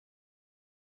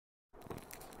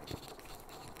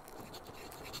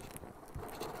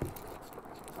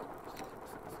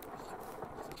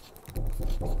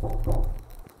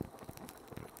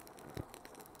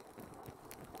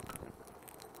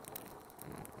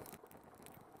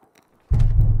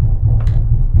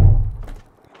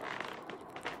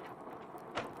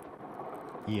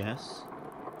Yes?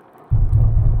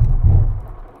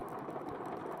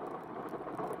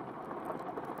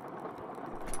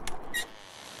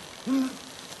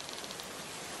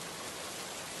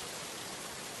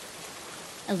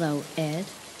 Hello, Ed.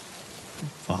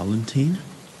 Valentin?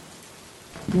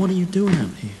 What are you doing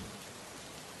out here?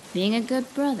 Being a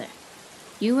good brother.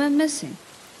 You went missing.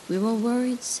 We were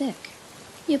worried sick.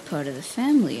 You're part of the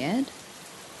family, Ed.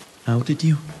 How did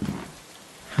you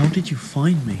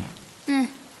find me?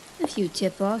 A few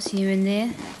tip-offs here and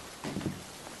there.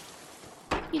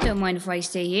 You don't mind if I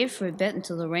stay here for a bit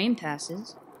until the rain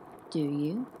passes, do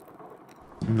you?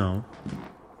 No.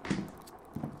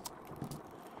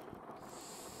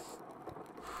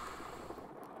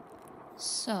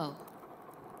 So,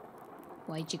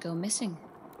 why'd you go missing,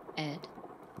 Ed?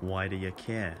 Why do you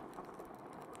care?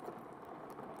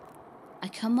 I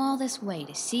come all this way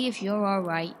to see if you're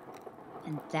alright,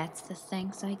 and that's the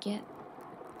thanks I get?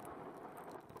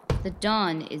 The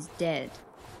Don is dead.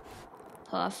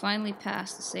 Pa finally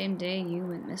passed the same day you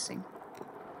went missing.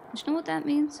 Do you know what that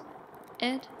means,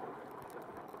 Ed?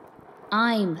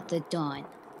 I'm the Don,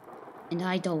 and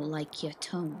I don't like your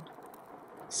tone.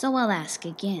 So I'll ask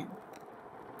again.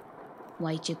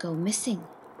 Why'd you go missing,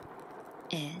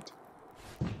 Ed?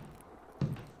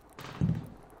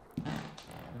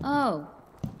 Oh,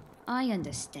 I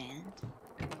understand.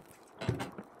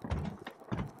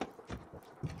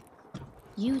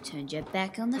 You turned your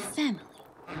back on the family,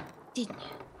 didn't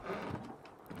you?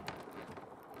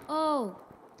 Oh,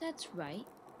 that's right.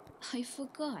 I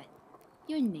forgot.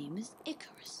 Your name is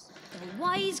Icarus. The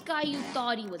wise guy who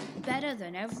thought he was better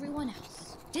than everyone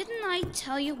else. Didn't I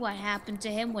tell you what happened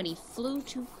to him when he flew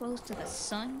too close to the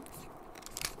sun?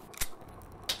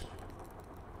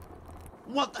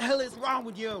 What the hell is wrong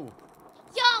with you?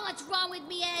 Yo, what's wrong with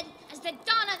me, Ed? As the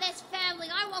Don of this family,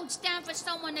 I won't stand for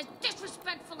someone as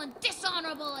disrespectful and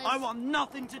dishonorable as... I want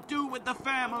nothing to do with the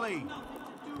family.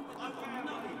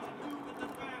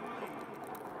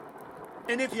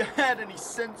 And if you had any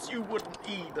sense, you wouldn't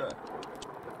either.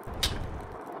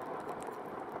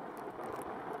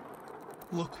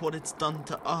 Look what it's done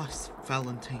to us,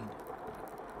 Valentin.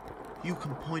 You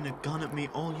can point a gun at me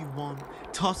all you want,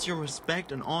 toss your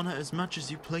respect and honor as much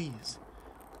as you please.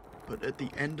 But at the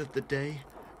end of the day,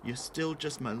 you're still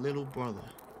just my little brother.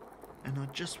 And I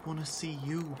just want to see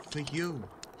you for you.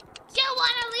 You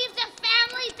want to leave the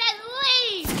family? Then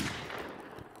leave!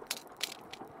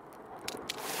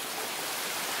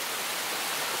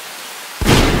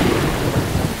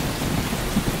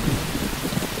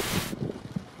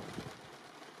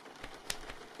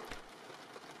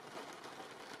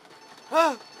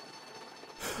 Ah!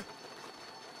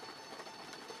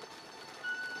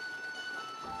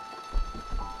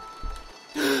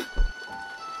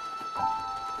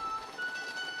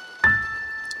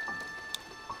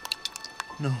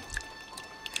 No.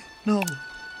 No.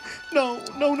 No,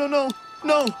 no, no, no,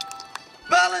 no!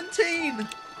 Valentin!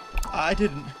 I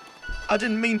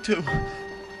didn't mean to.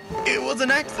 It was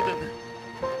an accident.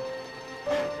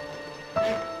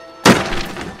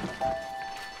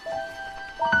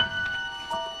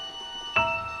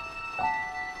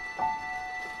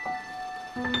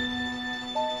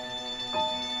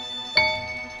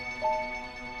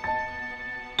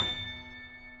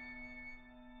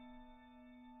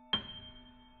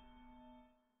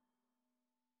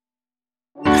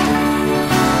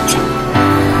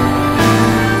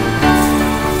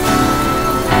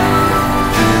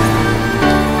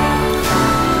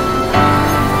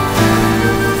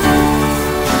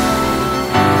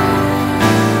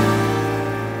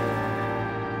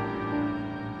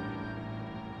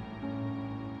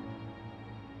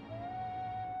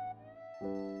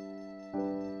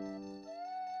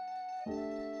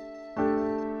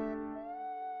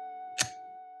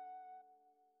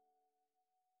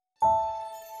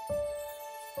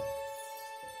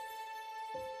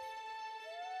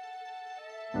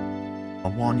 I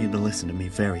want you to listen to me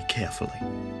very carefully.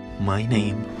 My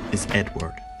name is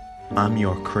Edward. I'm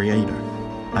your creator.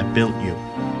 I built you.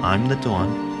 I'm the Dawn,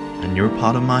 and you're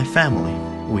part of my family.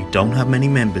 We don't have many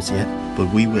members yet,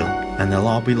 but we will, and they'll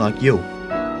all be like you.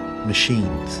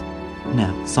 Machines.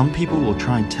 Now, some people will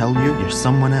try and tell you you're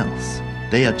someone else.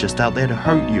 They are just out there to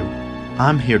hurt you.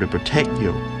 I'm here to protect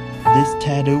you. This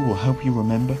tattoo will help you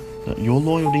remember that your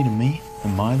loyalty to me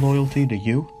and my loyalty to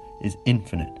you is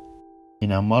infinite.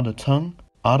 In our mother tongue,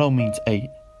 Otto means 8,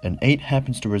 and 8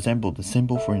 happens to resemble the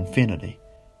symbol for infinity.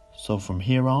 So from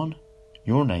here on,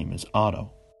 your name is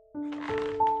Otto.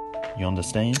 You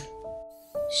understand?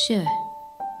 Sure,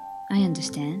 I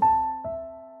understand.